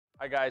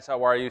Hi guys,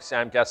 how are you?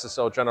 Sam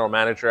Gessiso, General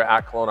Manager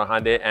at Kelowna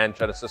Hyundai and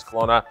Genesis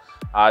Kelowna.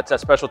 It's a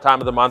special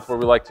time of the month where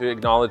we like to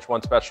acknowledge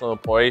one special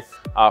employee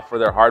for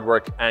their hard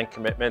work and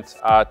commitment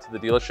to the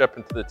dealership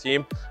and to the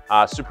team.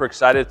 Super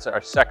excited. It's our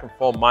second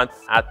full month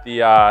at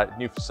the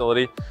new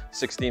facility,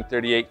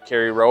 1638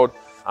 Cary Road.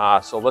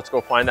 So let's go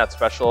find that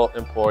special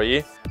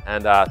employee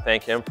and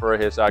thank him for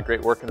his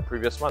great work in the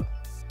previous month.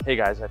 Hey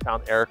guys, I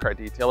found Eric, our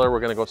detailer. We're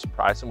gonna go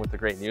surprise him with the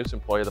great news,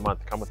 Employee of the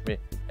Month. Come with me.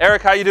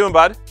 Eric, how you doing,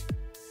 bud?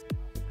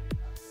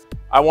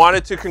 I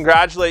wanted to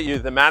congratulate you.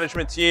 The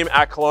management team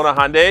at Kelowna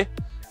Hyundai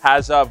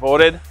has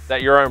voted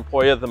that you're our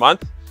Employee of the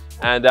Month.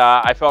 And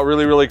I felt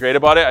really, really great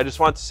about it. I just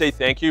want to say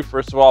thank you,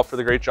 first of all, for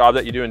the great job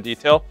that you do in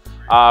detail.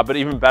 But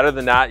even better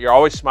than that, you're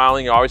always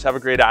smiling. You always have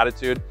a great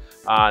attitude.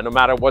 No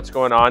matter what's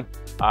going on,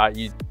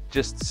 you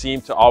just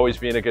seem to always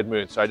be in a good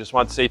mood. So I just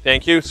want to say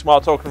thank you.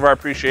 Small token of our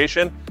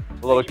appreciation.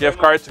 A little gift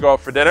card to go out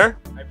for dinner.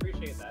 I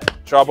appreciate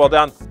that. Job well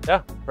done.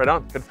 Yeah, right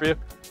on. Good for you.